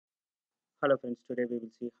Hello friends, today we will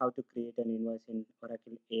see how to create an invoice in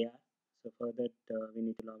Oracle AI. So for that we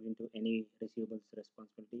need to log into any receivables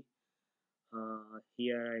responsibility.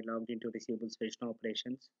 Here I logged into receivables version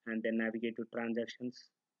operations and then navigate to transactions,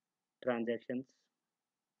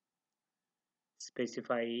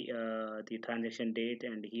 specify the transaction date,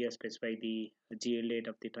 and here specify the GL date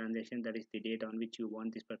of the transaction, that is the date on which you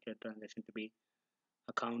want this particular transaction to be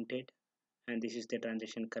accounted. And this is the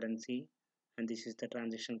transaction currency, and this is the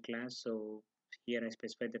transaction class. So here I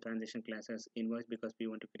specify the transaction class as invoice because we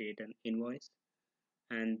want to create an invoice.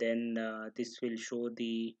 And then this will show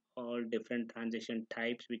the all different transaction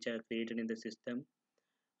types which are created in the system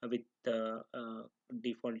with the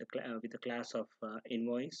default with the class of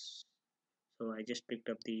invoice. So I just picked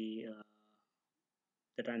up the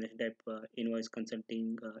transaction type invoice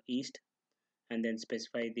consulting east, and then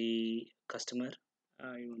specify the customer.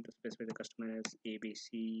 I want to specify the customer as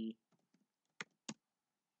ABC.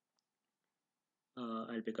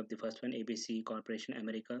 I'll pick up the first one, ABC Corporation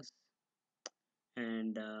Americas,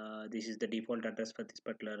 and this is the default address for this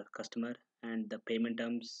particular customer, and the payment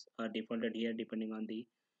terms are defaulted here depending on the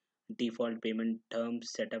default payment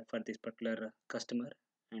terms set up for this particular customer.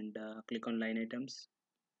 And click on line items.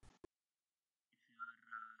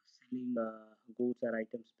 Selling goods or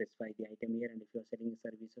items, specify the item here, and if you are selling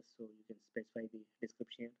services, so you can specify the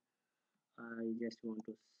description. I just want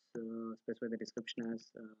to specify the description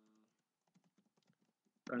as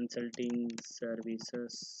consulting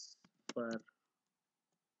services for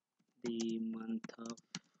the month of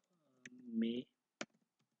May,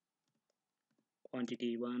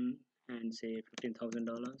 quantity 1, and say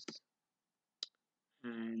 $15,000,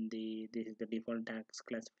 and this is the default tax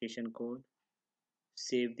classification code.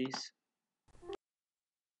 Save this.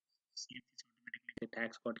 Automatically the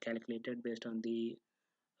tax got calculated based on the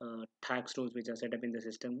tax rules which are set up in the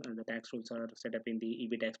system, and the tax rules are set up in the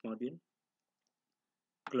EBTax module.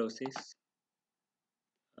 Close this.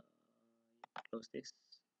 Close this. Close this.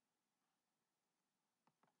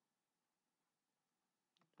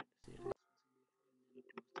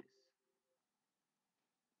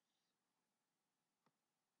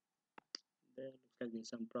 There looks like there's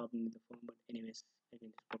some problem with the form, but anyways, I can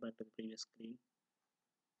just go back to the previous screen.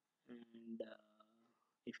 And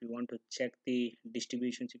if you want to check the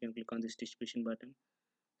distributions, you can click on this distribution button.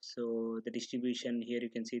 So the distribution here, you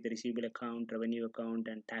can see the receivable account, revenue account,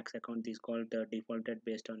 and tax account. These called defaulted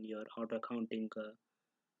based on your auto accounting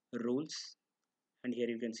rules. And here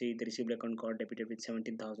you can see the receivable account got debited with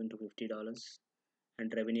 $17,000 to $50,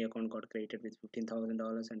 and revenue account got created with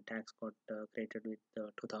 $15,000, and tax got created with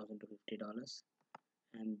 $2,000 to $50.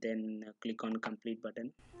 And then click on complete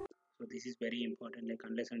button. So this is very important, like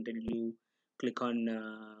unless until you click on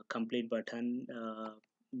complete button,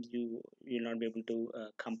 you will not be able to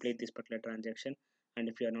complete this particular transaction. And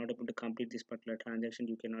if you are not able to complete this particular transaction,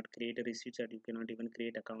 you cannot create a receipt, or you cannot even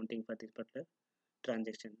create accounting for this particular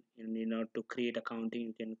transaction. And in order to create accounting,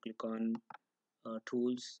 you can click on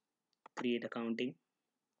tools, create accounting.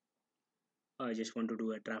 I just want to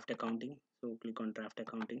do a draft accounting, so click on draft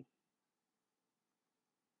accounting.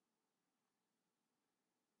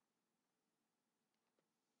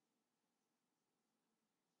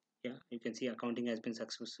 Yeah, you can see accounting has been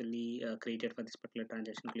successfully created for this particular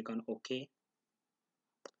transaction. Click on OK,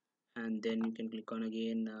 and then you can click on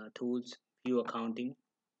again tools, view accounting.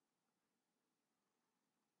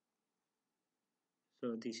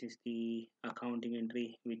 So this is the accounting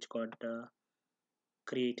entry which got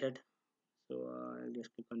created. So I'll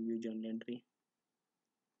just click on view journal entry.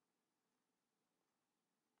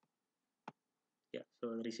 Yeah,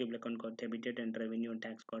 so the receivable account got debited and revenue and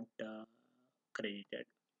tax got credited.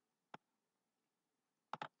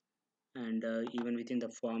 And even within the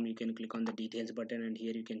form, you can click on the details button, and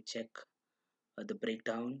here you can check the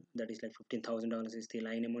breakdown. That is like $15,000 is the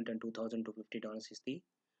line amount, and $2,000 to $50 is the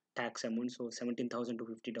tax amount. So $17,000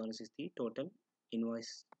 to $50 is the total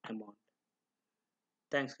invoice amount.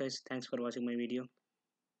 Thanks guys, thanks for watching my video.